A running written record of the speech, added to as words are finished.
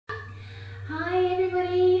Hi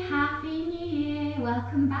everybody, Happy New Year!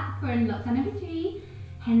 Welcome back for lockdown number 3,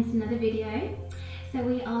 hence another video. So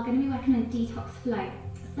we are going to be working on detox flow.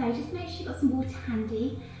 So just make sure you've got some water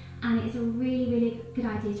handy, and it's a really good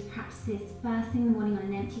idea to practice this first thing in the morning on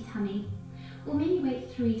an empty tummy, or maybe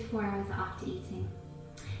wait 3 to 4 hours after eating.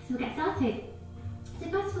 So we'll get started. So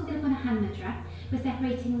first of all, we're going to find a hand mudra. We're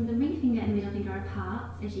separating the ring finger and the middle finger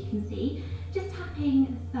apart, as you can see. Just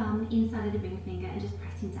tapping the thumb inside of the ring finger and just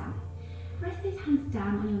pressing down. Press those hands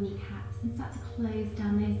down on your kneecaps and start to close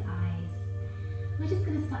down those eyes. We're just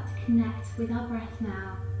going to start to connect with our breath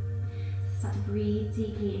now. So start to breathe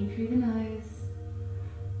deeply in through the nose.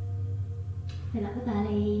 Fill up the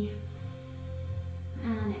belly.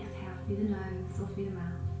 And exhale through the nose or through the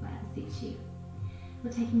mouth, whatever suits you. We're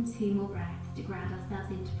taking 2 more breaths to ground ourselves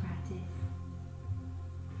into practice.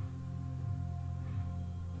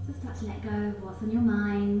 So start to let go of what's on your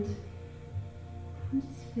mind. And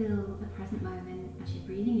just feel the present moment as you're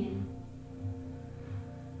breathing in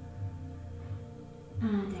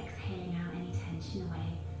and exhaling out any tension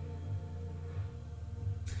away.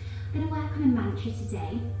 I'm going to work on a mantra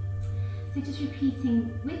today, so just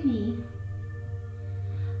repeating with me: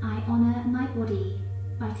 I honour my body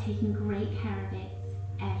by taking great care of it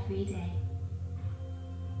every day.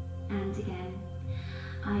 And again,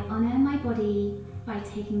 I honour my body by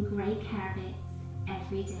taking great care of it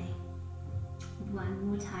every day. One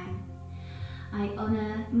more time. I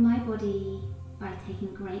honour my body by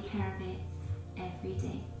taking great care of it every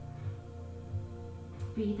day.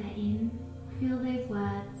 Breathe that in, feel those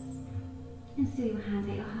words, and seal your hands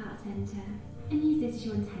at your heart centre, and use this as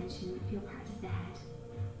your intention for your practice ahead.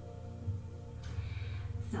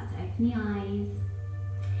 Start to open the eyes.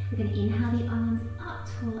 We're going to inhale the arms up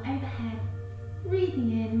tall overhead,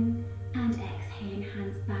 breathing in and exhaling,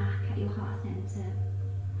 hands back at your heart centre.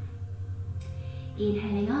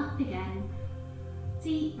 Inhaling up again,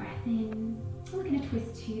 deep breath in, and we're going to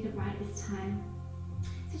twist to the right this time.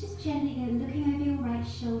 So just gently looking over your right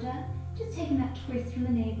shoulder, just taking that twist from the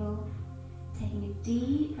navel, taking a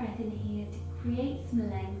deep breath in here to create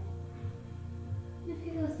some length. And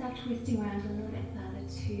feel yourself twisting around a little bit further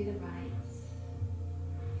to the right.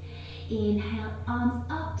 Inhale, arms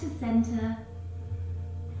up to centre,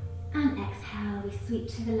 and exhale, we sweep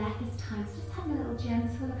to the left this time. So just have a little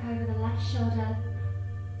gentle look over the left shoulder.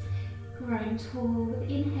 Growing tall with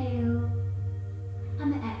the inhale,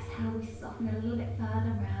 and the exhale, we soften a little bit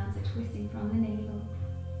further round, so twisting from the navel.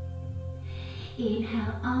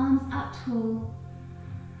 Inhale, arms up tall,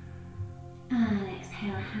 and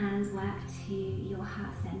exhale, hands work to your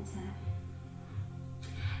heart centre.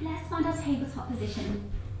 Let's find our tabletop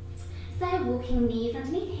position. So walking knees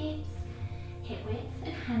underneath hips, hip width,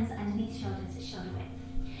 and hands underneath shoulders at shoulder width.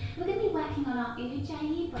 We're going to be working on our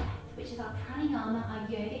Ujjayi breath, which is our pranayama, our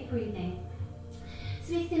yogic breathing.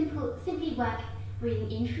 So we simply work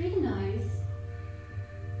breathing in through the nose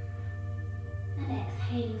and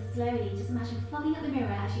exhaling slowly. Just imagine fogging up the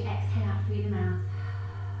mirror as you exhale out through the mouth.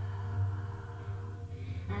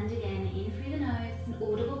 And again, in through the nose, it's an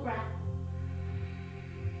audible breath.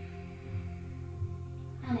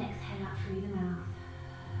 And exhale out through the mouth.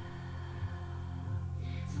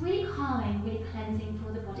 So really calming, really cleansing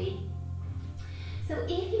for the body. So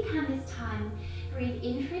if you can this time, breathe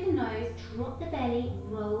in through the nose, drop the belly,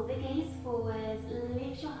 roll the gaze forwards,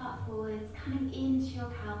 lift your heart forwards, coming into your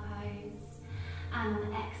cow pose. And on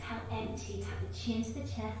the exhale, empty, tap the chin to the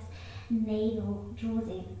chest, navel draws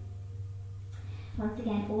in. Once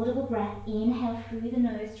again, audible breath, inhale through the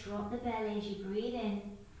nose, drop the belly as you breathe in.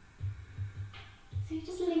 So you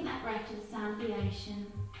just link that breath to the sound of the ocean,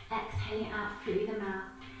 exhaling out through the mouth.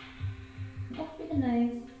 Off through the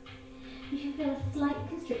nose. You should feel a slight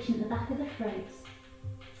constriction at the back of the throat.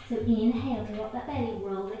 So inhale, drop that belly,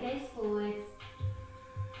 roll the gaze forwards.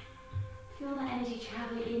 Feel that energy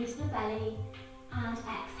travelling into the belly, and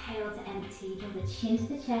exhale to empty. Draw the chin to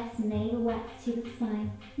the chest, navel works to the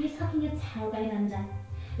spine. You're tucking your tailbone under.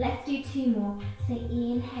 Let's do 2 more. So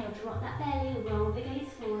inhale, drop that belly, roll the gaze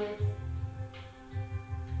forwards.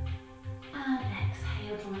 And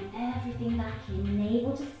exhale, drawing everything back in,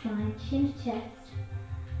 navel to spine, chin to chest.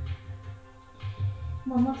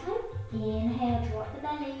 One more time. Inhale, drop the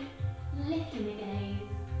belly, lifting the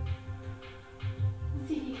gaze. And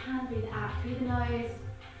see if you can breathe out through the nose.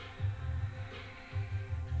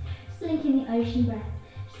 Just linking the ocean breath.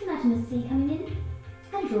 Just imagine the sea coming in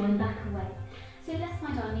and drawing back away. So let's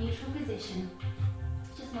find our neutral position.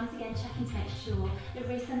 Just once again checking to make sure the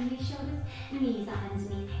wrists underneath shoulders, knees are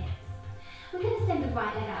underneath hips. We're going to send the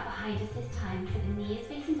right leg out behind us this time, so the knee is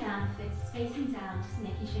facing down, the foot is facing down, just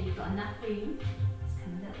making sure you've got enough room. Just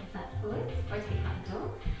come a little bit further forward before I take out the door.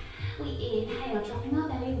 We inhale, dropping our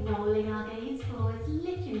belly, rolling our gaze forwards,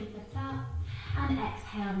 lifting the foot up, and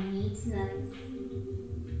exhale, knee to nose.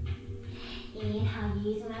 Inhale,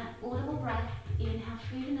 using that audible breath, inhale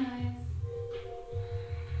through the nose.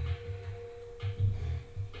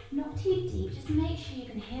 Not too deep, just make sure you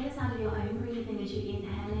can hear the sound of your own breathing as you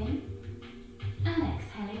inhale in and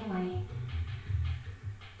exhaling away.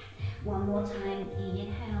 One more time,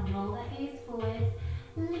 inhale, roll that gaze forward,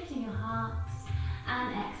 lifting your heart,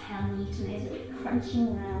 and exhale, knee to nose, really crunching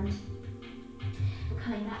around. We're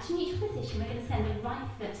coming back to neutral position. We're going to send the right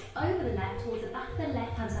foot over the left, towards the back of the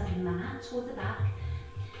left hand side of the mat, towards the back.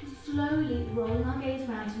 And slowly rolling our gaze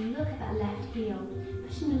around to look at that left heel,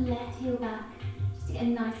 pushing the left heel back, just to get a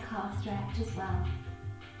nice calf stretch as well.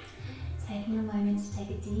 Taking a moment to take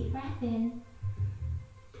a deep breath in,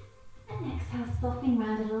 and exhale, softening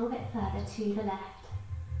round a little bit further to the left.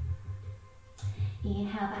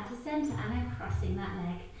 Inhale back to centre and then crossing that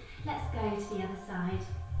leg. Let's go to the other side.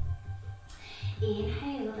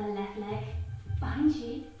 Inhale the left leg behind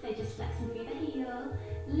you, so just flexing through the heel,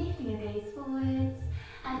 lifting your gaze forwards,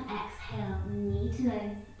 and exhale, knee to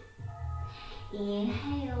nose.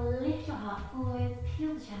 Inhale, lift your heart forwards,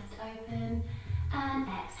 peel the chest open, and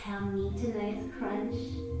exhale, knee to nose, crunch.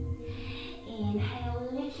 Inhale,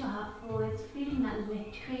 lift your heart forwards, feeling that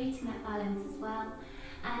lift, creating that balance as well.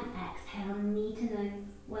 And exhale, knee to nose.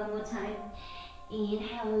 One more time.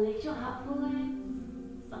 Inhale, lift your heart forwards,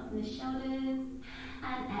 soften the shoulders,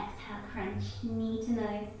 and exhale, crunch, knee to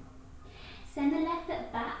nose. Send the left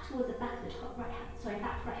foot back towards the back of the top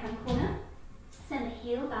back right hand corner. Send the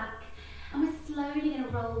heel back, and we're slowly going to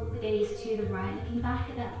roll the gaze to the right, looking back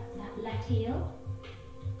at that left heel.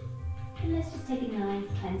 And let's just take a nice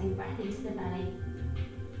cleansing breath into the belly.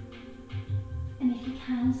 And if you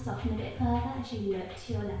can, soften a bit further as you look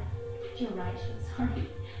to your left, to your right, sorry.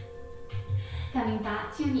 Coming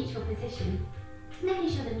back to your neutral position, making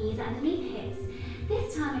sure the knees are underneath the hips.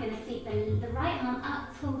 This time we're going to sweep the right arm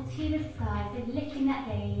up tall to the sky, so lifting that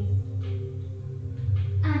gaze.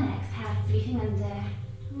 And exhale, sweeping under.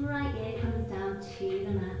 Right ear comes down to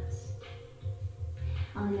the mat.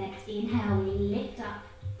 On the next inhale, we lift up.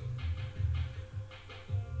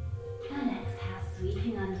 And exhale,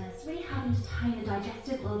 sweeping under. It's really helping to tone the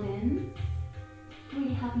digestive organs.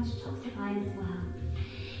 Really helping to detoxify as well.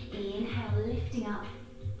 Inhale, lifting up.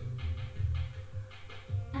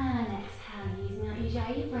 And exhale, using that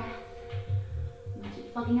Ujjayi breath. Imagine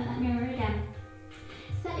fogging up that mirror again.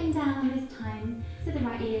 Settling down this time, so the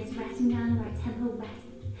right ear is resting down, the right temple rests.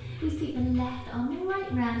 We sweep the left arm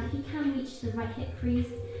right round. If you can reach the right hip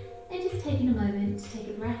crease, and just taking a moment to take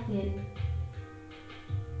a breath in.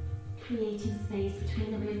 Creating space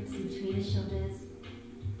between the ribs and between the shoulders.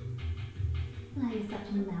 Allow yourself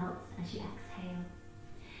to melt as you exhale.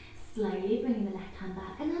 Slowly bringing the left hand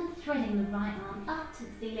back and then threading the right arm up to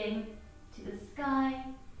the ceiling, to the sky.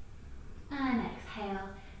 And exhale,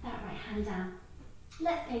 that right hand down.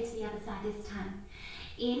 Let's go to the other side this time.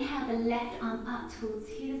 Inhale the left arm up towards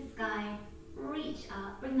the sky. Reach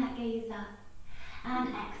up, bring that gaze up. And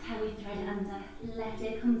exhale, we thread it under. Left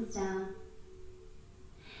ear comes down.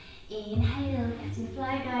 Inhale, getting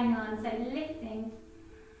flow going on, so lifting.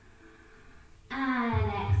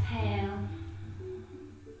 And exhale.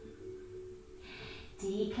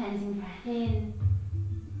 Deep cleansing breath in.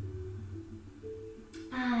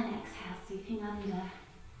 And exhale, sweeping under.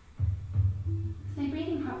 So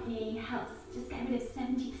breathing properly helps just get rid of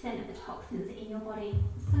 70% of the toxins in your body.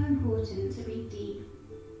 It's so important to breathe deep,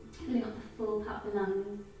 filling up the full cup of the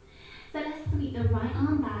lungs. So let's sweep the right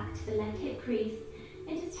arm back to the left hip crease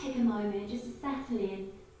and just take a moment just to settle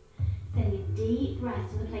in. Sending a deep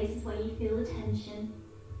breath to the places where you feel the tension.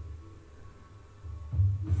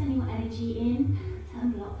 Sending your energy in to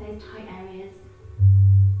unblock those tight areas.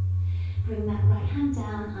 Bring that right hand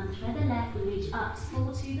down, unthread the left, reach up,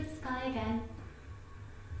 tall to the sky again.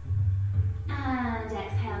 And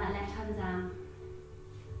exhale that left hand down.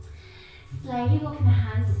 Slowly walking the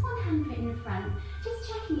hands, just one hand put in the front, just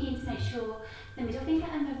checking in to make sure the middle finger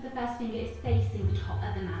and the first finger is facing the top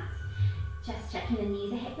of the mat. Just checking the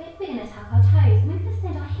knees are hip width, we're going to tuck our toes. We're going to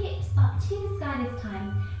send our hips up to the sky this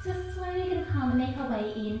time. So we're slowly going to come and make our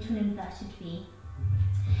way into an inverted V.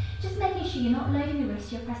 Just making sure you're not loading the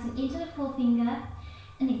wrist, you're pressing into the forefinger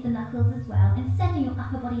and into the knuckles as well, and sending your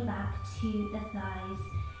upper body back to the thighs.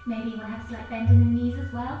 Maybe you want to have a slight bend in the knees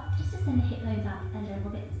as well, just to send the hip bones up a little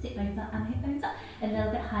bit, sit bones up and hip bones up a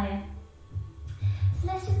little bit higher. So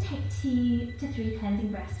let's just take 2 to 3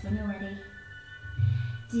 cleansing breaths when you're ready.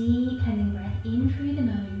 Deep cleansing breath in through the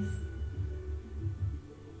nose.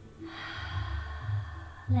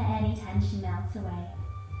 Let any tension melt away.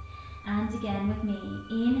 And again with me,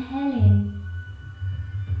 inhale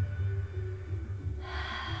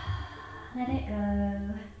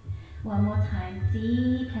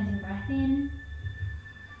deep cleansing breath in,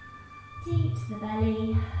 deep to the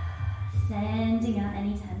belly, sending out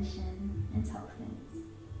any tension and toxins.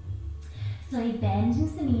 Slowly bend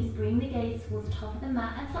into the knees, bring the gaze towards the top of the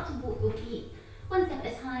mat and start to walk your feet one step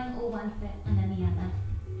at a time, or one foot and then the other.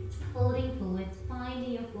 Folding forwards,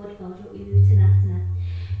 finding your forward fold, your Uttanasana.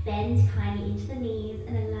 Bend kindly into the knees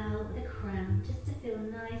and allow the crown just to feel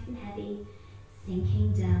nice and heavy,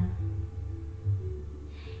 sinking down.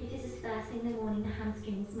 If this is first thing in the morning, the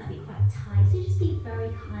hamstrings might be quite tight, so just be very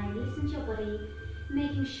kind. Listen to your body,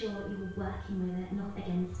 making sure you're working with it, not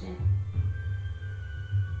against it.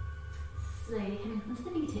 Slowly coming onto the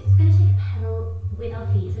fingertips, we're going to take a pedal with our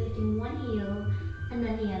feet, so lifting one heel and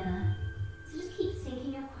then the other. So just keep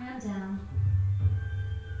sinking your crown down.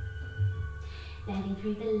 Bending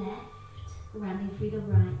through the left, rounding through the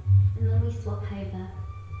right, and then we swap over.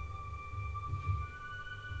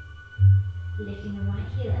 Lifting the right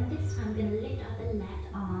heel, and this time I'm going to lift up the left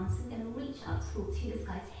arm, so I'm going to reach up tall to the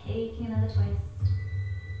sky, taking another twist.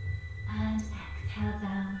 And exhale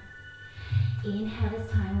down. Inhale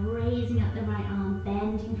this time, raising up the right arm,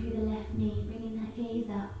 bending through the left knee, bringing that gaze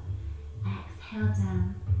up. Exhale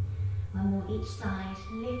down. One more each side,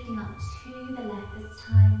 lifting up to the left this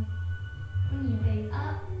time. Bring your gaze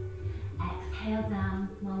up. Exhale down.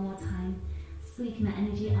 One more time. Sweeping that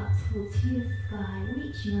energy up towards the sky,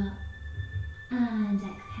 reaching up. And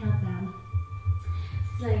exhale down.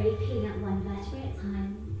 Slowly peeling out one vertebrae at a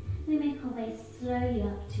time. We make our way slowly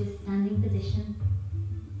up to a standing position.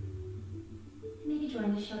 Maybe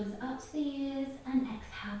drawing the shoulders up to the ears and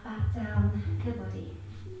exhale back down the body.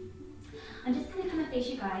 I'm just going to come and face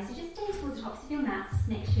you guys, so just stay towards the tops of your mats,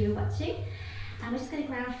 make sure you're watching. And we're just going to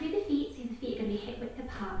ground through the feet, so the feet are going to be hip width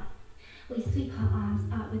apart. We sweep our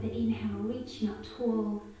arms up with the inhale, reaching up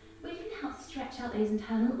tall. Really can help stretch out those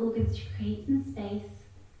internal organs to create some space.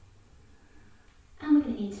 And we're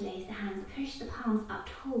going to interlace the hands, push the palms up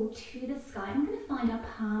tall to the sky. I'm going to find our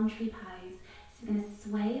palm tree pose. So we're going to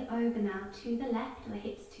sway over now to the left, or the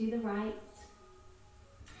hips to the right.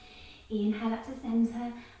 Inhale up to centre.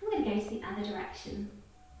 I'm going to go to the other direction.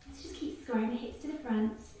 So just keep squaring the hips to the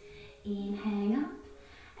front. Inhaling up,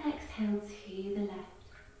 exhale to the left.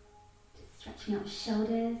 Just stretching out the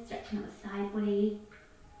shoulders, stretching out the side body.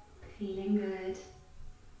 Feeling good.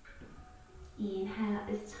 Inhale up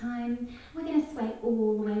this time. We're going to sway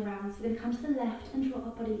all the way around. So we're going to come to the left and draw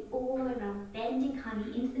our body all the way around, bending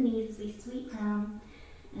kindly into the knees as we sweep down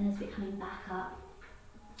and as we're coming back up.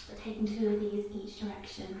 We're taking 2 of these each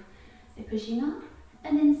direction. So pushing up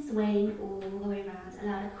and then swaying all the way around.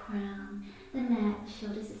 Allow the crown, the neck, the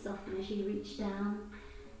shoulders to soften as you reach down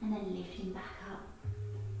and then lifting back up.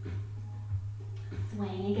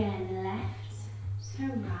 Swaying again, left to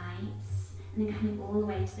right. And then coming all the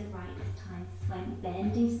way to the right this time, swaying,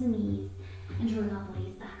 bending to the knees and drawing our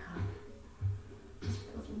bodies back up. Just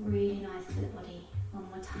feels really nice for the body. One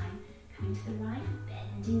more time, coming to the right,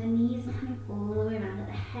 bending the knees and coming all the way around. Let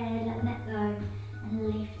the head, let the neck go,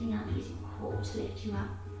 and lifting up, using core to lift you up.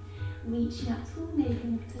 Reaching up tall, maybe you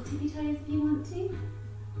can lift the tippy toes if you want to.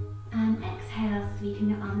 And exhale, sweeping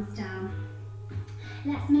your arms down.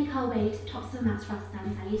 Let's make our way to the tops of the mat for our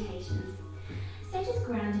stand salutations. So just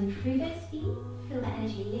grounding through those feet, feel that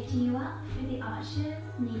energy lifting you up through the arches,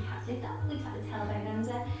 kneecaps lift up, we tuck the tailbone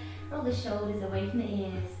under, roll the shoulders away from the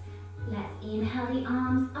ears. Let's inhale the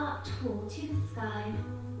arms up tall to the sky,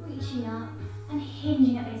 reaching up and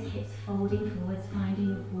hinging at those hips, folding forwards, finding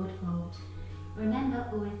your forward fold. Remember,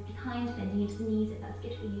 always be kind, bending into the knees if that's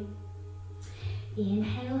good for you.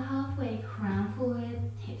 Inhale halfway, crown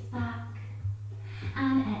forwards, hips back.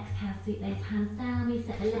 And exhale, sweep those hands down,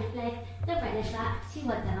 reset the left leg, the right leg back to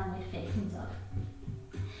our downward facing dog.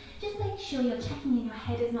 Just make sure you're checking in, your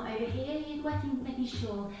head is not over here, you're making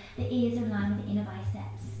sure the ears are in line with the inner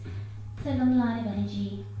biceps. So long line of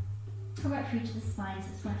energy, right through to the spine, so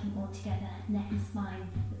it's working all together, neck and spine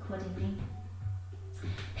accordingly.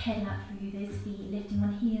 Pedal out through those feet, lifting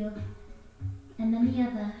one heel and then the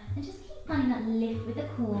other, and just keep finding that lift with the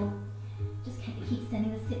core. Just keep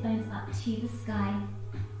sending the sit bones up to the sky.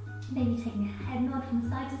 Maybe taking a head nod from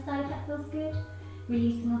side to side if that feels good.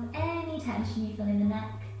 Releasing off any tension you feel in the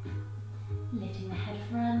neck. Lifting the head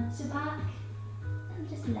front to back. And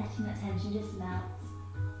just letting that tension just melt.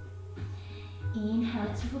 Inhale,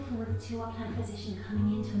 let's roll forward to our plank position,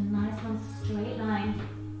 coming into a nice one straight line.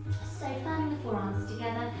 So firming the forearms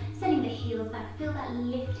together, sending the heels back, feel that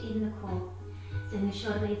lift in the core. Sending the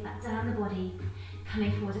shoulder blades back down the body.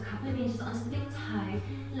 Coming forward a couple of inches onto the big toe,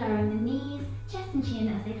 lowering the knees, chest and chin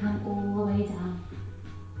as they come all the way down.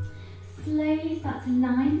 Slowly start to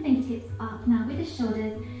line the fingertips up now with the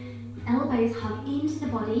shoulders, elbows hug into the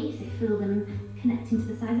body, so feel them connecting to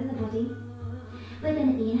the sides of the body. We're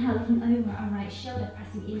going to inhale, looking over our right shoulder,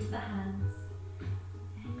 pressing into the hands.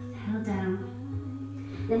 Exhale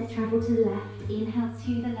down. Let's travel to the left. Inhale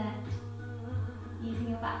to the left. Using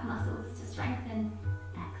your back muscles to strengthen.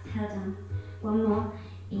 Exhale down. One more.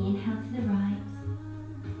 Inhale to the right.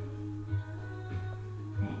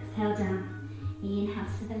 Exhale down. Inhale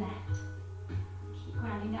to the left. Keep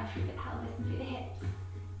grounding now through the pelvis and through the hips.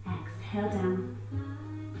 Exhale down.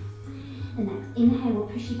 The next inhale will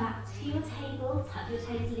push you back to your table. Tuck your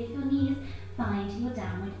toes, lift your knees. Find your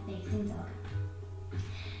downward facing dog.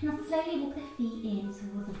 Now slowly walk the feet in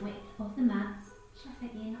towards the width of the mat. Should I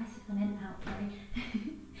say in? I said on and out, sorry.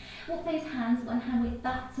 Walk those hands, one hand width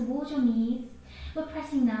back towards your knees. We're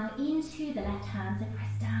pressing now into the left hand, so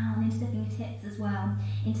press down into the fingertips as well,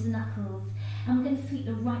 into the knuckles. And we're going to sweep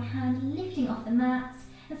the right hand, lifting off the mat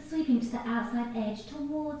and sweeping to the outside edge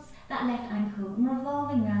towards that left ankle and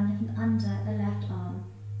revolving around, looking under the left arm.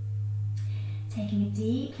 Taking a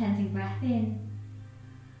deep cleansing breath in.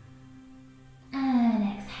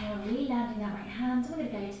 And exhale, re-landing that right hand. We're going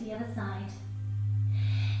to go to the other side.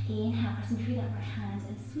 Inhale, pressing through that right hand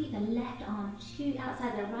and sweep the left arm to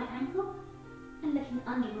outside the right ankle and looking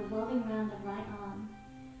under, revolving around the right arm.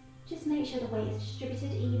 Just make sure the weight is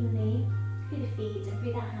distributed evenly through the feet and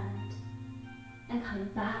through that hand. And coming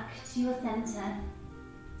back to your centre.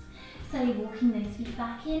 Slowly walking those feet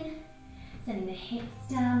back in, sending the hips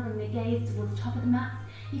down, bring the gaze towards the top of the mat.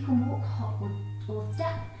 You can walk, hop or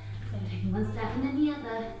step, so taking one step and then the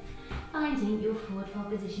other, finding your forward fold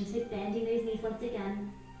position, so bending those knees once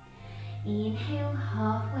again. Inhale,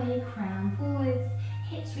 halfway, crown forwards,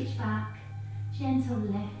 hips reach back, gentle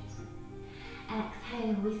lift.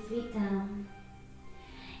 Exhale, we sweep down.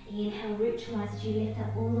 Inhale, root to rise as you lift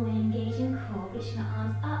up all the way, engaging core, reaching the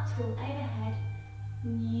arms up tall overhead.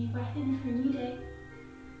 New breath in for a new day.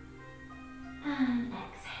 And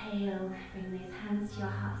exhale, bring those hands to your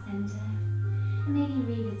heart center. And maybe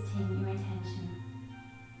revisiting your intention.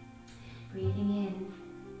 Breathing in.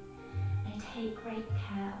 I take great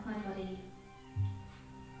care of my body.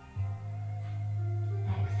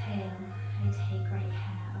 Exhale, I take great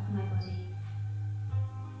care of my body.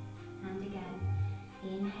 And again,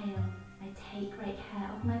 inhale, I take great care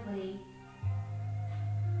of my body.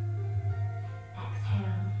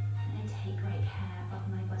 Exhale, I take great care of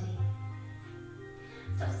my body.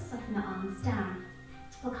 Start to soften the arms down.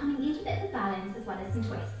 We're coming into a bit of a balance as well as some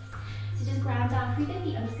twists. So just ground down through the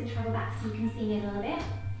feet. I'm just going to travel back so you can see me a little bit.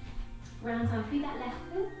 Ground down through that left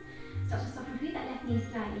foot. Start to soften through that left knee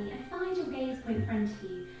slightly and find your gaze point in front of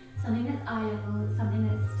you. Something that's eye level, something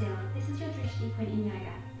that's still. This is your drishti point in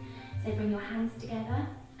yoga. So bring your hands together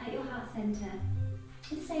at your heart center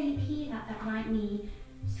and slowly peel out that right knee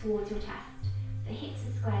towards your chest. The hips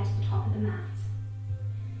are squared to the top of the mat.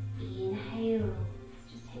 Inhale.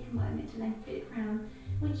 Just take a moment to lengthen through the crown.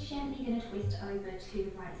 We're gently going to twist over to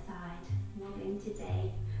the right side. Wobbling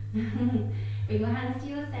today. Bring your hands to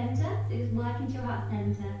your center. So just working to your heart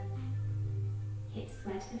center. Hips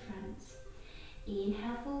square to the front.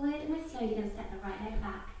 Inhale forward, and we're slowly going to step the right leg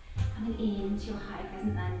back, coming into your high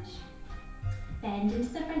crescent lunge. Bend into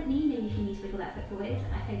the front knee, maybe if you need to wiggle that foot forward,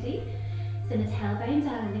 like I do. Send the tailbone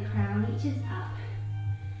down and the crown reaches up.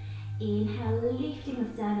 Inhale, lifting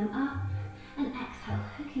the sternum up, and exhale,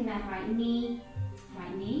 hooking that right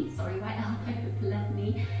elbow with the left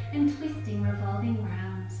knee, and twisting, revolving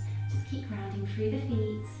round. Just keep grounding through the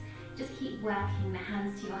feet. Just keep working the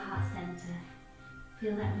hands to your heart center.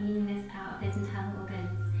 Feel that meaningless out of those internal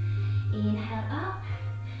organs. Inhale up.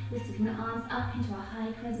 We're sweeping the arms up into our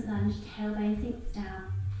high crescent lunge. Tailbone sinks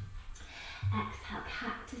down. Exhale,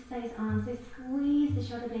 cactus those arms. So squeeze the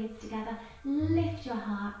shoulder blades together. Lift your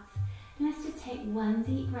heart. And let's just take one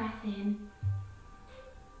deep breath in.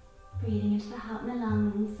 Breathing into the heart and the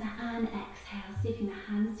lungs. And exhale, sweeping the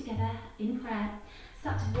hands together in prayer.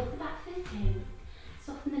 Start to walk the back foot in.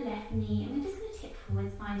 Soften the left knee. And we're just going to tip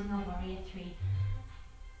forwards, finding our warrior three.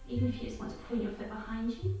 Even if you just want to point your foot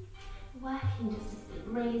behind you, working just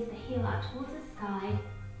to raise the heel up towards the sky,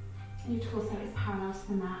 and your torso is parallel to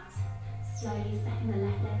the mat. Slowly stepping the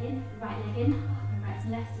left leg in, the right leg in. Oh, my rights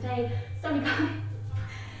and lefts today. Sorry guys.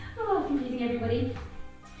 Oh, confusing everybody.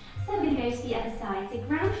 So we're going to go to the other side. So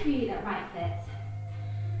ground through that right foot.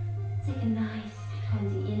 Take a nice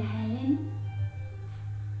cleansing inhale in.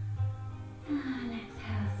 And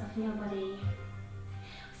exhale, soften your body.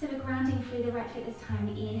 So we're grounding through the right foot this time.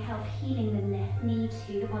 Inhale, peeling the left knee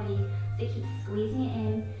to the body. So keep squeezing it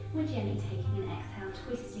in. We're gently taking an exhale,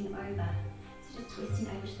 twisting over. So just twisting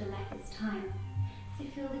over to the left this time. So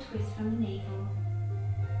feel the twist from the navel.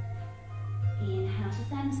 Inhale to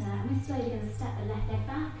center. And we're slowly going to step the left leg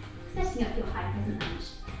back. setting up your high present lunge.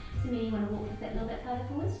 So maybe you want to walk the foot a little bit further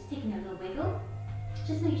forwards, just taking a little wiggle.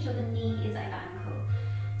 Just make sure the knee is over ankle.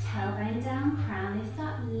 Tailbone down, crown lifts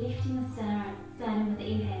up, lifting the sternum with the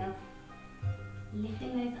inhale.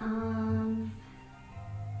 Lifting those arms.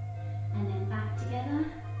 And then back together.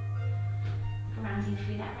 Grounding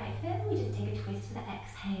through that right foot. We just take a twist for the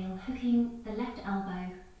exhale, hooking the left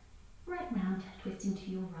elbow right round, twisting to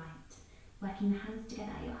your right. Working the hands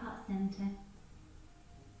together at your heart center.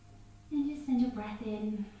 And just send your breath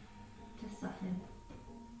in to soften.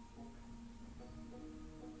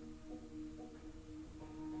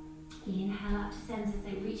 Inhale up to center, so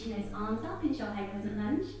reaching those arms up into your high present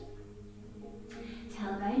lunge.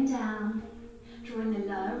 Tailbone down, drawing the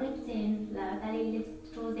lower ribs in, lower belly lifts,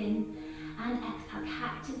 draws in, and exhale,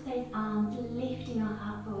 cactus those arms, lifting your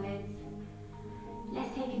heart forwards.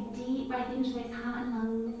 Let's take a deep breath into those heart and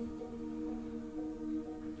lungs.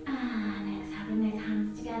 And exhale, bring those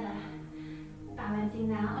hands together. Balancing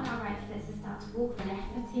now on our right foot, so start to walk the left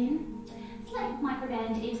foot in. Slight micro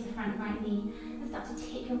bend into the front right knee, and start to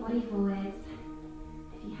tip your body forwards.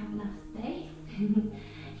 If you have enough space,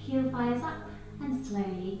 heel fires up, and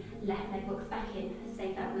slowly left leg walks back in.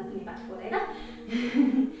 Save that one as we about to fall over.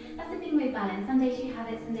 That's the thing with balance. Some days you have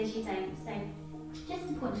it, some days you don't. So just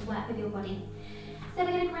important to work with your body. So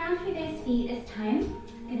we're going to ground through those feet this time.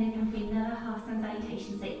 We're going to come through another half sun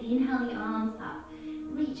salutation. So inhale the arms up,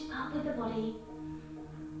 reach up with the body,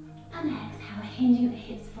 and exhale, hinging at the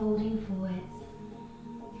hips, folding forwards.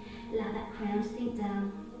 Allow that crown to sink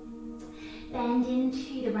down. Bend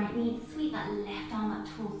into the right knee, sweep that left arm up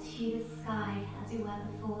towards to the sky as we were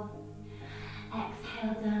before.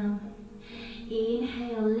 Exhale down.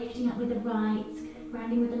 Inhale, lifting up with the right,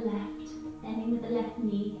 grounding with the left, bending with the left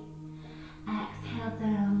knee. Exhale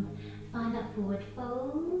down. Find that forward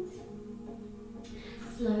fold.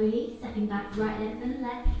 Slowly stepping back, right leg then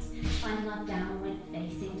left, finding our downward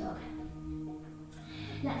facing dog.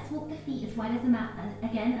 Let's walk the feet as wide as the mat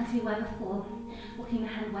again as we were before. Walking the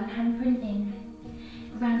hand, one hand print in.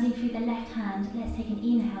 Grounding through the left hand. Let's take an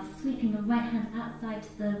inhale, sweeping the right hand outside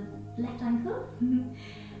to the left ankle.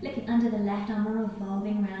 Looking under the left arm,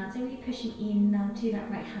 revolving round. So really pushing in now to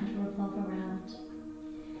that right hand to revolve around.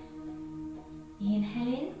 Inhale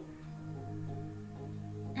in.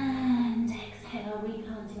 And exhale,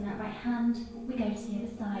 replanting that right hand. We go to the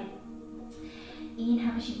other side.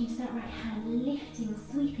 Inhale, pushing into that right hand, lifting,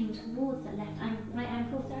 sweeping towards the right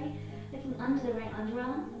ankle, looking under the right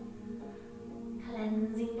underarm.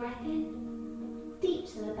 Cleansing breath in, deep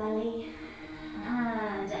to the belly,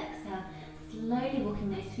 and exhale. Slowly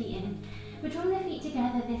walking those feet in. We're drawing the feet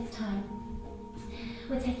together this time.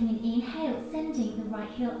 We're taking an inhale, sending the right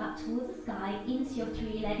heel up towards the sky into your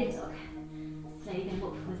three-legged dog. So you're going to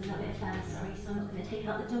walk forwards a little bit further, so I'm not going to take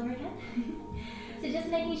out the door again. So just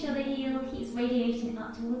making sure the heel keeps radiating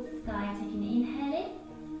up towards the sky, taking an inhale in.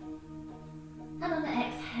 And on the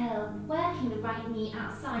exhale, working the right knee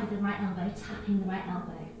outside of the right elbow, tapping the right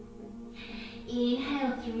elbow.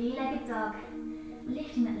 Inhale, three-legged dog,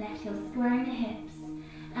 lifting that left heel, squaring the hips.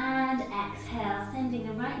 And exhale, sending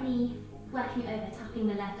the right knee, working over, tapping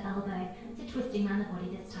the left elbow, so twisting around the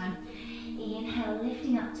body this time. Inhale,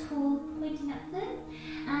 lifting up tall, pointing up foot,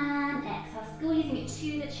 and exhale, squeezing it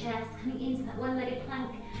to the chest, coming into that one-legged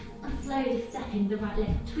plank, and slowly stepping the right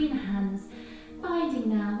leg between the hands, finding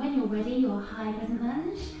now, when you're ready, your high present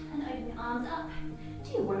lunge, and open the arms up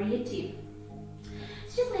to your warrior two.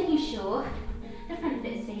 So just making sure the front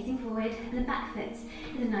foot is facing forward, and the back foot is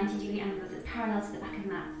a 90-degree angle, so it's parallel to the back of the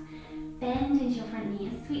mat. Bend into your front knee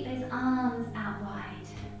and sweep those arms out wide.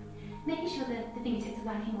 Making sure that the fingertips are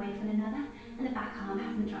working away from one another and the back arm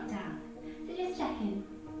hasn't dropped down. So just check in.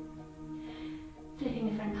 Flipping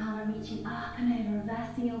the front palm and reaching up and over,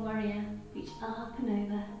 reversing your warrior. Reach up and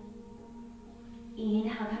over.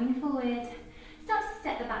 Inhale, coming forward. Start to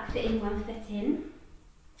step the back foot in, one foot in.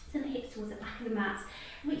 So the hips towards the back of the mat.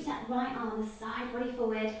 Reach that right arm, the side body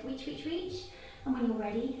forward. Reach, reach, reach. And when you're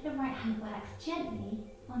ready, the right hand works gently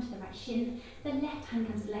onto the right shin. The left hand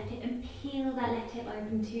comes to the left hip and peel that left hip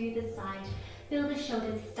open to the side. Feel the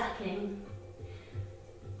shoulders stacking.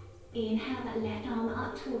 Inhale that left arm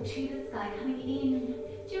up toward to the sky, coming in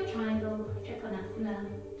to your triangle, Trikonasana.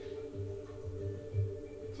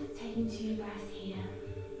 Just taking 2 breaths here.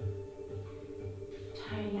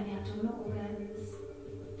 Toning up the abdominal organs,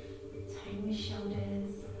 toning the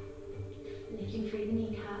shoulders, lifting through the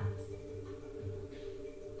kneecaps.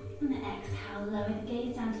 And then exhale, lower the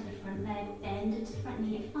gaze down to the front leg, bend into the front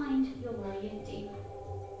knee and find your warrior two.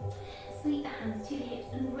 Sweep the hands to the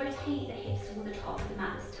hips and rotate the hips toward the top of the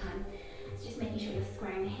mat this time. So just making sure you're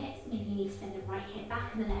squaring the hips. Maybe you need to send the right hip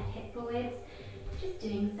back and the left hip forwards. Just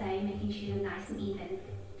doing so, making sure you're nice and even.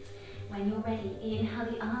 When you're ready, inhale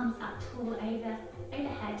the arms up tall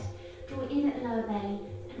overhead. Draw in at the lower belly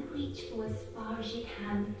and reach forward as far as you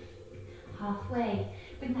can. Halfway,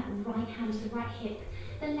 bring that right hand to the right hip.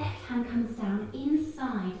 The left hand comes down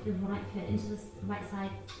inside the right foot into the right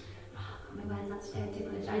side. Oh, got my words out today, I do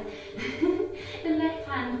apologise. The left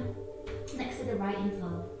hand next to the right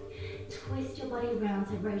insole. Twist your body around,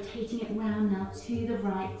 so rotating it round now to the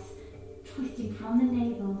right. Twisting from the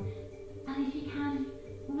navel. And if you can,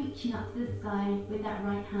 reaching up to the sky with that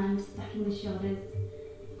right hand, stacking the shoulders.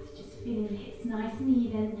 Just feeling the hips nice and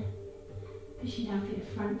even. Pushing down through the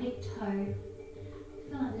front big toe.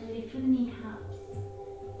 Feel like the lift with the kneecaps.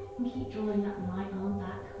 And keep drawing that right arm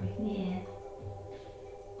back away from the ear.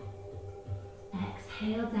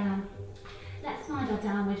 Exhale down. Let's find our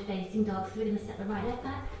downward facing dog. So we're going to step the right leg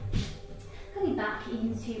back. Coming back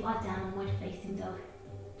into our downward facing dog.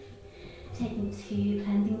 Taking 2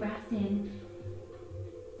 cleansing breaths in.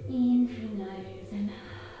 In through the nose and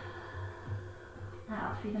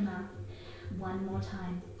out through the mouth. One more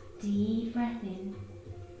time. Deep breath in.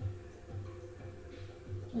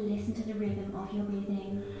 Listen to the rhythm of your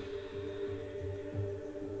breathing.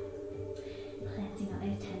 Cleansing out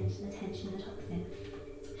the tension and the toxin.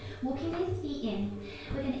 Walking those feet in,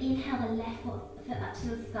 we're going to inhale the left foot up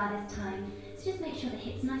to the sky this time. So just make sure the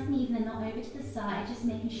hips nice and even and not over to the side, just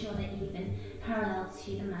making sure they're even, parallel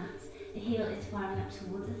to the mat. The heel is firing up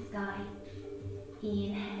towards the sky.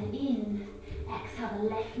 Inhale in. Exhale, the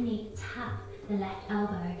left knee, tap the left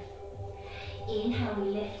elbow. Inhale, we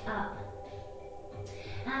lift up.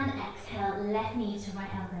 And exhale, left knee to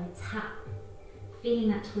right elbow, tap. Feeling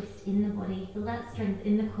that twist in the body, feel that strength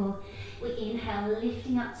in the core. We inhale,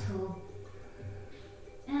 lifting up tall.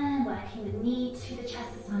 And working the knee to the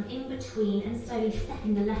chest this time in between and slowly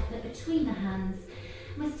stepping the left foot between the hands.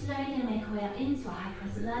 We're slowly going to make our way up into a high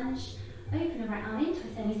crescent lunge. Open the right arm into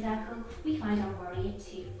a semicircle. We find our warrior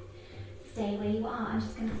 2. Stay where you are. I'm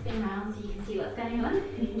just going to spin around so you can see what's going on.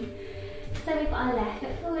 So we've got our left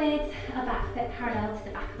foot forward, our back foot parallel to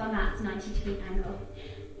the back of our mat, 90-degree angle.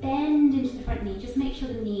 Bend into the front knee. Just make sure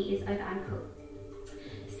the knee is over ankle.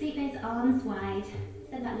 Sweep those arms wide.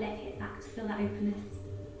 Send that left hip back to feel that openness.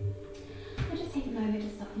 We'll just take a moment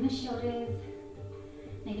to soften the shoulders.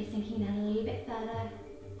 Maybe sinking down a little bit further.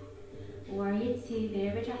 Warrior 2,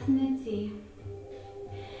 Virabhadrasana 2.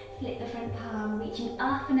 Flip the front palm, reaching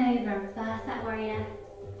up and over, reverse that warrior.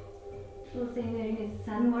 Also known as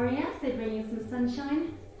sun warrior, so bringing some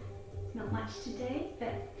sunshine. Not much today,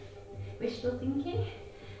 but wishful thinking.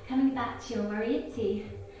 Coming back to your warrior 2.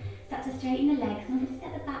 Start to straighten the legs, and I'm going to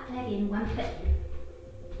step the back leg in, one foot in.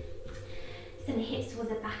 Send the hips towards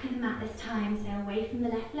the back of the mat this time, so away from the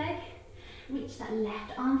left leg. Reach that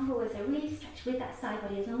left arm forward, so really stretch with that side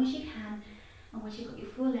body as long as you can. And once you've got your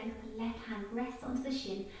full length, the left hand rests onto the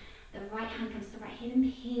shin. The right hand comes to the right hip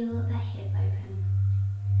and peel the hip open.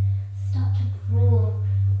 Start to draw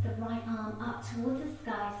the right arm up towards the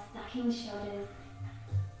sky, stacking the shoulders.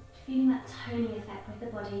 Feeling that toning effect with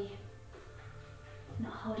the body.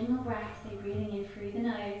 Not holding your breath, so breathing in through the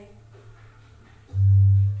nose.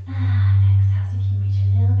 And exhale so you can reach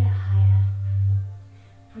a little bit higher.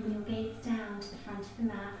 Bring your gaze down to the front of the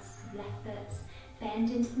mat, left foot, bend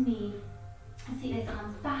into the knee. And see those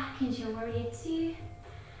arms back into your warrior 2.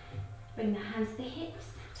 Bring the hands to the hips,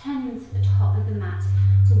 turn them to the top of the mat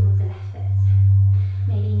towards the left foot.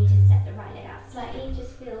 Maybe you need to step the right leg out slightly,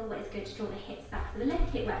 just feel what it's good to draw the hips back. So the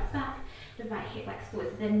left hip works back, the right hip works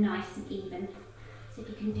forward, so they're nice and even. So if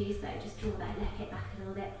you can do so, just draw that left hip back a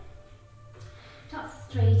little bit. Start to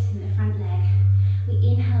straighten the front leg. We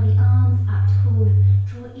inhale the arms up tall,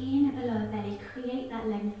 draw in at the lower belly, create that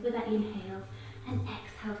length with that inhale, and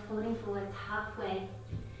exhale, folding forwards halfway.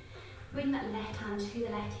 Bring that left hand to the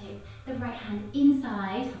left hip, the right hand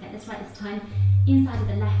inside, I'll get this right this time, inside of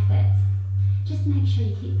the left foot. Just make sure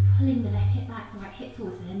you keep pulling the left hip back, the right hip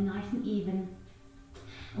forward, so they're nice and even.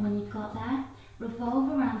 And when you've got that, revolve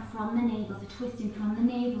around from the navel, so twisting from the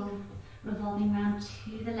navel, revolving around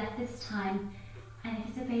to the left this time. And if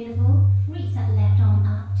it's available, reach that left arm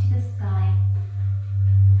up to the sky.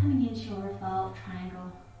 Coming into your revolved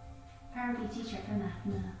triangle. Parabhiti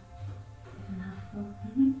Trikonasana. Bit of a mouthful.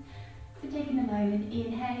 So taking a moment,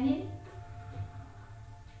 inhaling in.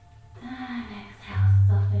 And exhale,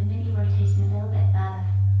 soften, maybe rotating a little bit further.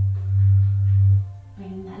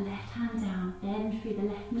 Bring that left hand down, bend through the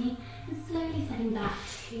left knee, and slowly settling back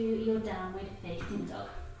to your downward facing dog.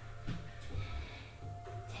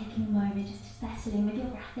 Taking a moment just to settle in with your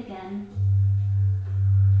breath again.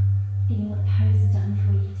 Feeling what the pose has done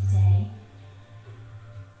for you today.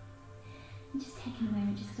 just taking a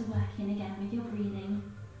moment just to work in again with your breathing.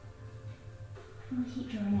 And keep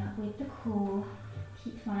drawing up with the core.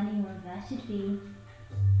 Keep finding your inverted V.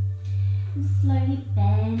 And slowly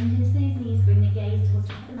bend into those knees, bring the gaze towards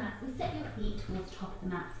the top of the mat and set your feet towards the top of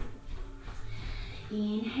the mat.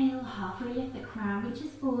 Inhale, halfway lift the crown,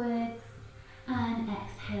 reaches forwards, and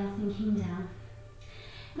exhale, sinking down.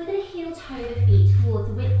 We're going to heel toe the feet towards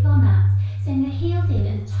the width of our mats, send the heels in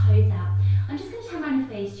and the toes out. I'm just going to turn around and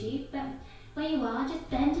face you, but where you are, just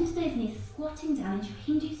bend into those knees, squatting down into your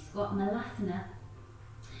Hindu squat, Malasana,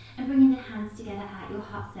 and bringing the hands together at your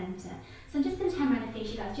heart center. So I'm just going to turn around and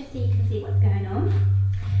face you guys, just so you can see what's going on.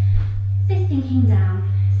 So sinking down,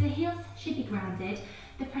 so the heels should be grounded.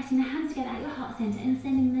 They're pressing the hands together at your heart center and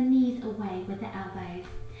sending the knees away with the elbows.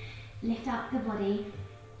 Lift up the body,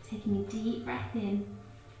 taking a deep breath in.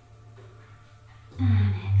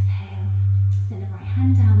 And exhale. Send the right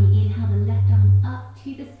hand down. You inhale the left arm up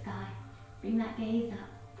to the sky. Bring that gaze up.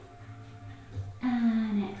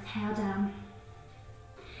 And exhale down.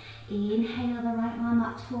 Inhale the right arm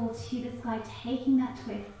up towards to the sky, taking that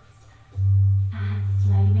twist. And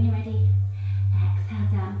slowly, when you're ready,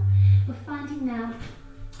 exhale down. We're finding now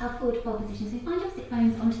our forward fold position. So find your sit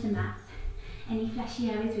bones onto the mats. Any fleshy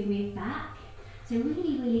areas we move back. So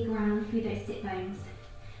really ground through those sit bones.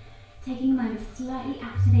 Taking a moment to slightly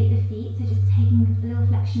activate the feet. So just taking a little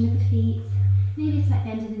flexion with the feet. Maybe a slight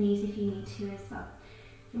bend of the knees if you need to as well.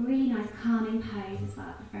 A really nice calming pose as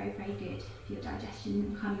well. Very good for your digestion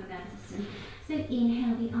and calming your nervous system. So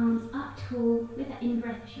inhale the arms up tall with that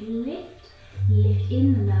in-breath as you lift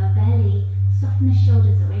in the lower belly. Soften the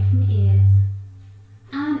shoulders away from the ears.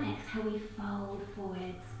 And exhale, we fold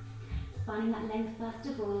forwards. Finding that length first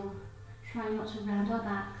of all. Trying not to round our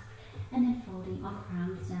backs. And then folding our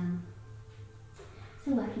crowns down.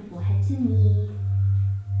 So working forehead to knee.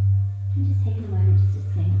 And just taking a moment just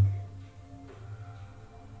to sink.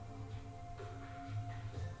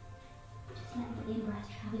 Just let the in-breath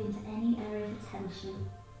travel into any area of tension.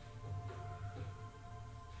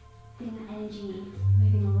 Feeling that energy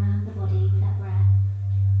moving around the body with that breath.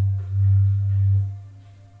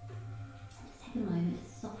 Just take a moment to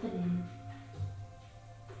soften in.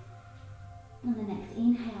 On the next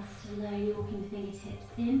inhale, slowly walking the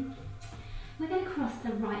fingertips in. We're going to cross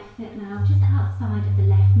the right foot now, just outside of the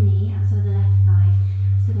left knee, outside of the left thigh.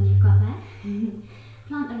 So when you've got that,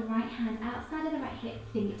 plant the right hand outside of the right hip,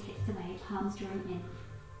 fingertips away, palms drawing in.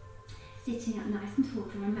 Sitting up nice and tall,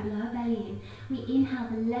 drawing that lower belly in. We inhale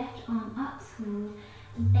the left arm up tall,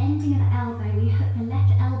 and bending at the elbow, we hook the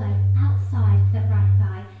left elbow outside the right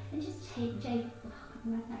thigh, and just take a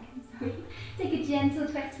gentle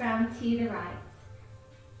twist round to the right.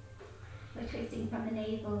 We're twisting from the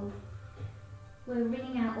navel. We're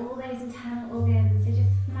wringing out all those internal organs, so just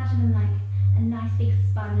imagine them like a nice big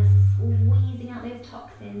sponge, squeezing out those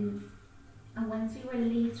toxins. And once we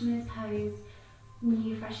release from this pose,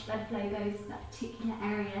 new fresh blood flow goes to that particular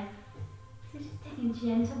area. So just taking a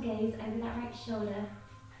gentle gaze over that right shoulder,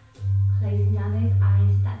 closing down those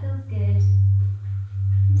eyes if that feels good.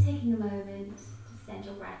 And taking a moment to send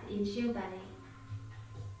your breath into your belly.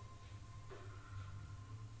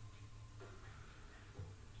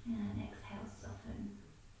 And exhale, soften.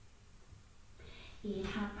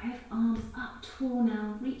 Inhale, both arms up tall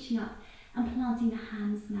now, reaching up and planting the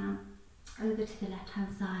hands now over to the left hand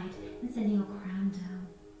side and sending your crown down.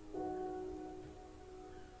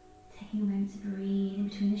 Taking a moment to breathe in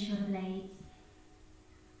between the shoulder blades.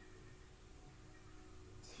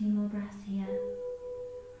 2 more breaths here.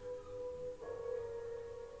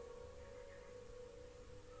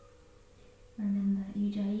 Remember,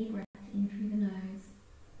 Ujjayi breath in through the nose.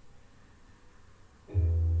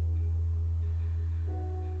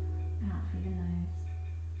 Out through the nose.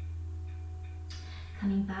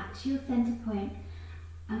 Coming back to your center point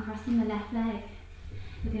and crossing the left leg.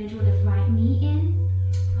 We're going to draw the right knee in.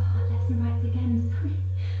 Oh, lefts and rights again, sorry.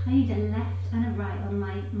 I need a left and a right on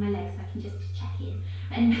my leg so I can just check in.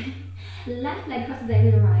 And left leg crosses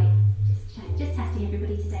over the right. Just testing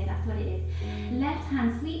everybody today, that's what it is. Left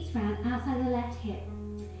hand sweeps round outside of the left hip.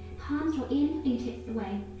 Palms draw in, fingertips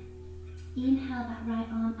away. Inhale that right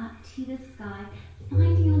arm up to the sky,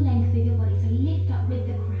 finding your length with your body. So lift up with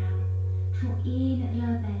the crown. Draw in at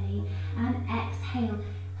lower belly and exhale,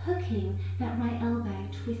 hooking that right elbow,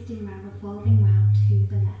 twisting around, revolving round to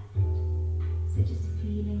the left. So just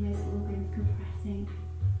feeling those organs compressing.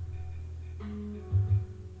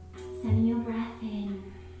 Sending your breath in.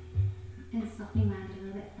 And softening around a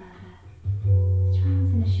little bit further. Try and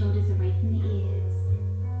send the shoulders away from the ears.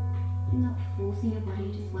 You're not forcing your body,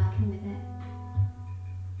 just working with it.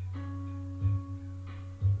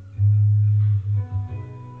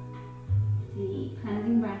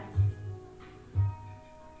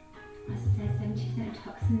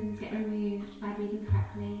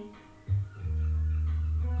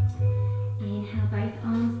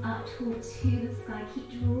 tall to the sky.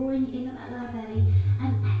 Keep drawing in at that lower belly,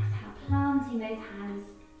 and exhale, planting those hands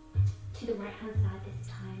to the right hand side this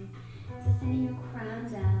time. So sending your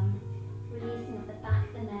crown down, releasing up the back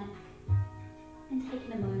of the neck, and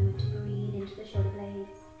taking a moment to breathe into the shoulder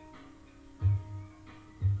blades.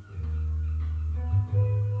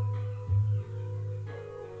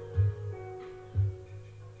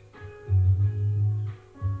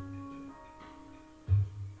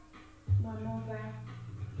 One more breath.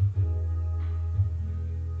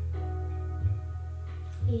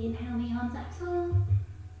 Inhale, knee arms up tall,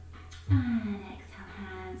 and exhale,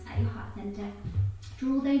 hands at your heart center.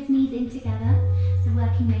 Draw those knees in together, so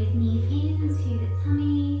working those knees into the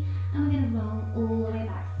tummy, and we're going to roll all the way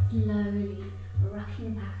back, slowly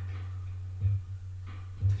rocking back.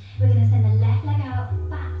 We're going to send the left leg out,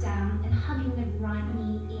 back down, and hugging the right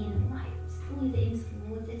knee in, right, squeeze it in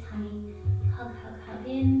towards the tummy, hug, hug, hug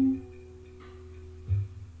in,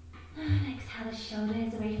 and exhale the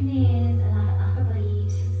shoulders away from the ears, allow the upper body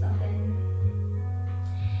to soften.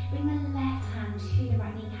 Bring the left hand to the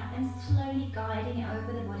right kneecap and slowly guiding it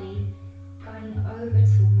over the body, guiding it over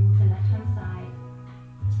towards the left hand side.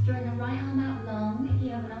 Drawing the right arm out long if you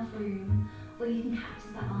have enough room, or you can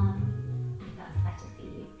cactus that arm if that's better for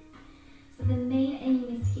you. So the main aim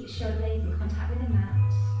is to keep shoulder blades in contact with the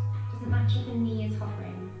mat. Doesn't matter if the knee is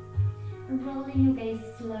hovering. And rolling your gaze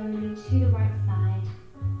slowly to the right side.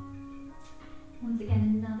 Once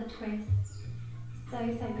again, another twist. So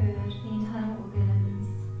good for the internal organs.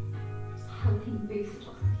 Just helping boost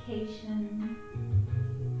detoxification.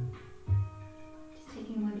 Just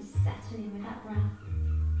taking a moment to settle in with that breath.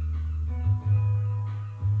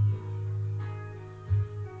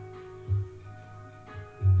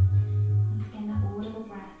 Once again, that audible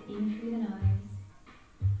breath in through the nose.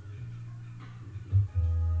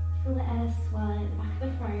 Feel the air swell at the back of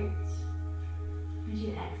the throat. As you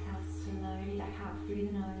exhale slowly back out through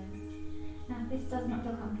the nose. Now if this does not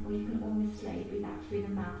feel comfortable, you can always slowly breathe out through the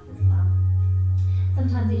mouth as well.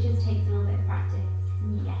 Sometimes it just takes a little bit of practice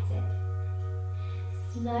and you get it.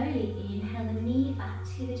 Slowly inhale the knee back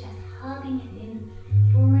to the chest, hugging it in,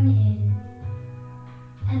 drawing it in,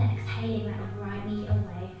 and exhaling that right knee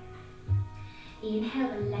away.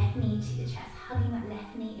 Inhale the left knee to the chest, hugging that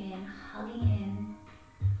left knee in, hugging it in.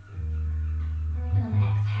 And on the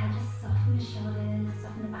exhale, just soften the shoulders,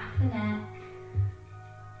 soften the back of the neck.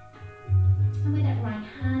 And with that right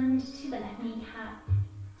hand to the left kneecap,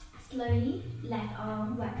 slowly, left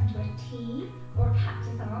arm work into a T or a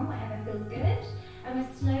cactus arm, whatever feels good. And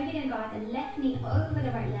we're slowly going to guide the left knee over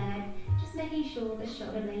the right leg, just making sure the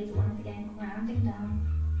shoulder blades once again grounding down.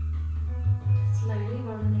 Slowly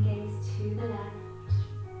rolling the gaze to the left.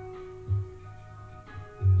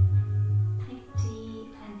 Take a deep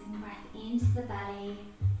cleansing breath into the belly.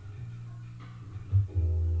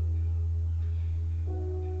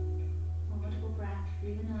 Audible breath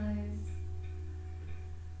through the nose.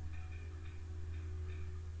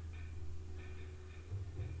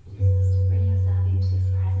 Just to bring yourself into this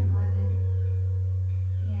present moment,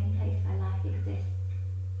 the only place where life exists.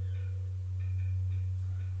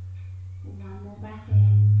 One more breath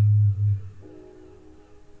in.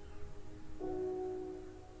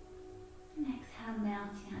 And exhale,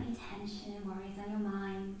 melting out any tension and worries on your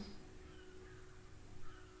mind.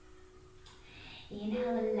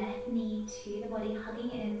 Inhale the left knee to the body,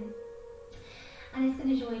 hugging it in. And it's going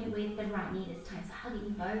to join with the right knee this time, so hugging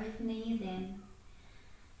both knees in.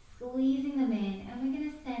 Squeezing them in, and we're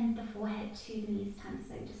going to send the forehead to the knees this time,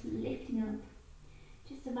 so just lifting up.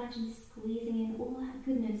 Just imagine squeezing in all that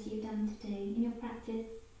goodness you've done today in your practice,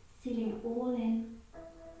 sealing it all in.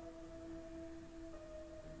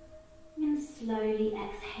 And slowly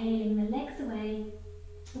exhaling the legs away.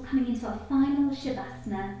 We're coming into our final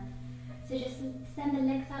Shavasana. So just send the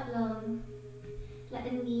legs out long, let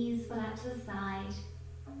the knees fall out to the side.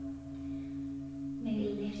 Maybe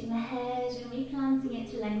lifting the head and replanting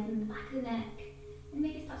it to lengthen the back of the neck. And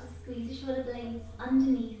maybe start to squeeze the shoulder blades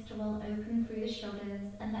underneath to roll open through the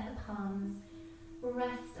shoulders and let the palms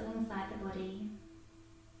rest alongside the body.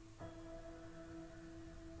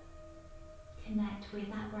 Connect with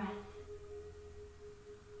that breath.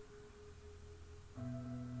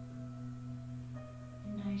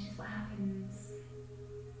 And notice what happens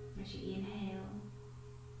as you inhale.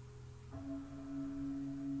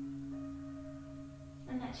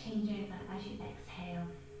 And that change over as you exhale.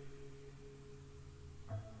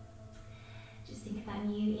 Just think of that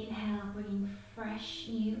new inhale, bringing fresh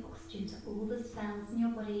new oxygen to all the cells in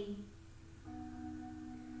your body,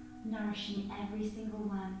 nourishing every single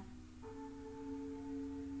one.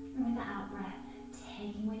 And with the out breath,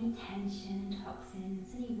 taking away any tension and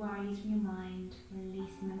toxins, any worries from your mind,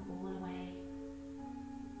 releasing them all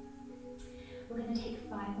We're going to take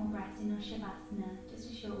 5 more breaths in our Shavasana, just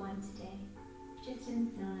a short one today, just in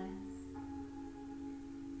stillness.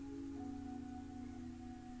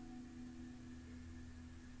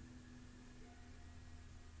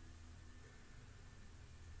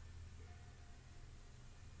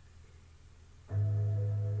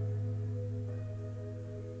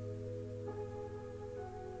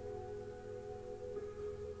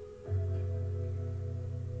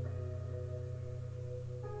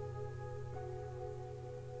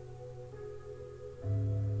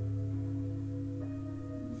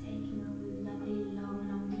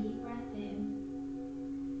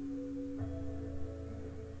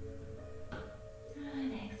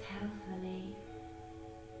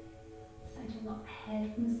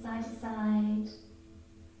 Head from side to side,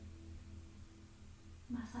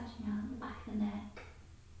 massaging out the back of the neck.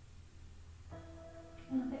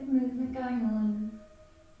 A little bit of movement going on.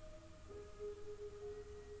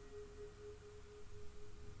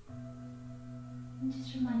 And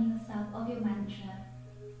just reminding yourself of your mantra.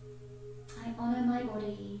 I honour my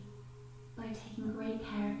body by taking great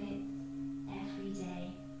care of it every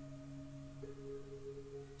day.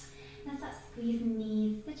 Now start to squeeze the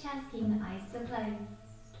knees, the chest, keeping the eyes still closed.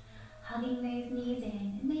 Hugging those knees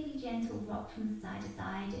in, and maybe gentle rock from side to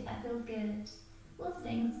side if that feels good. While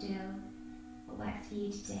staying still. What works for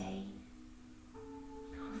you today?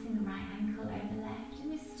 Crossing the right ankle over the left, and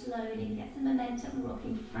we're slowly get some momentum,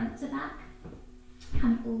 rocking front to back.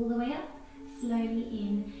 Coming all the way up, slowly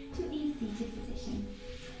in to a seated position.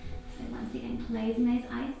 So once again, closing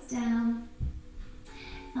those eyes down.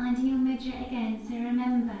 Finding your mudra again, so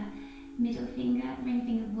remember, middle finger, ring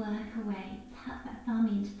finger, work away. Tap that thumb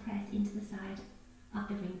in to press into the side of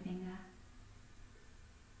the ring finger.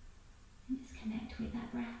 And just connect with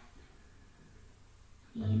that breath.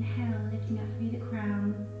 Inhale, lifting up through the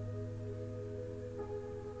crown.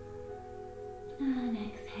 And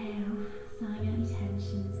exhale, sighing out any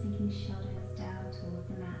tension, sinking shoulders down toward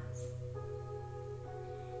the mat.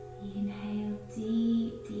 Inhale,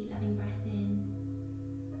 deep, deep loving breath in.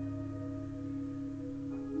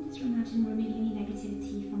 Just imagine removing any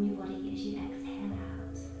negativity from your body as you exhale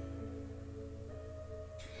out.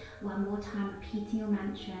 One more time, repeating your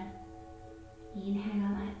mantra.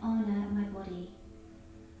 Inhale, I honour my body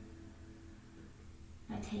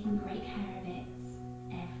by taking great care of it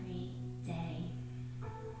every day.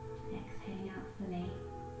 Exhaling out fully.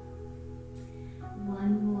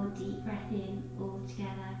 One more deep breath in, all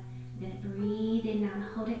together. We're going to breathe in now and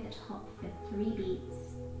hold it at the top for 3 beats.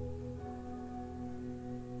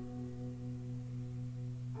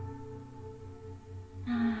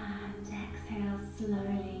 And exhale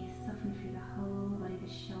slowly, soften through the whole body,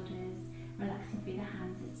 the shoulders, relaxing through the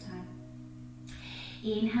hands this time.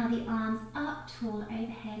 Inhale the arms up, tall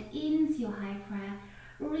overhead, into your high prayer,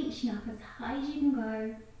 reaching up as high as you can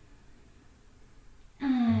go.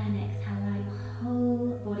 And exhale, allow your whole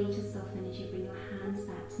body to soften as you bring your hands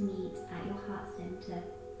back to meet at your heart center.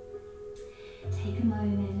 Take a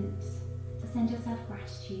moment to send yourself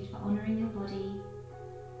gratitude for honouring your body.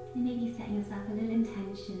 And maybe setting yourself a little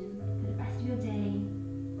intention for the rest of your day,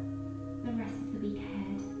 the rest of the week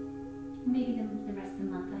ahead, maybe the rest of the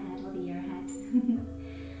month ahead or the year ahead.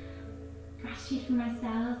 Gratitude for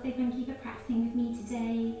myself, so thank you for practicing with me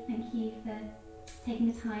today. Thank you for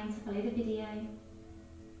taking the time to follow the video.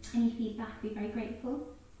 Any feedback, I'd be very grateful.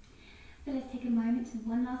 So let's take a moment to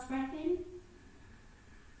one last breath in.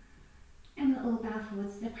 And we'll all bow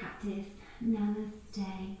forwards to the practice.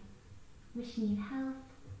 Namaste. Wishing you health,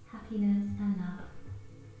 happiness and love.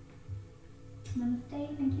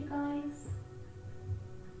 Namaste, thank you guys.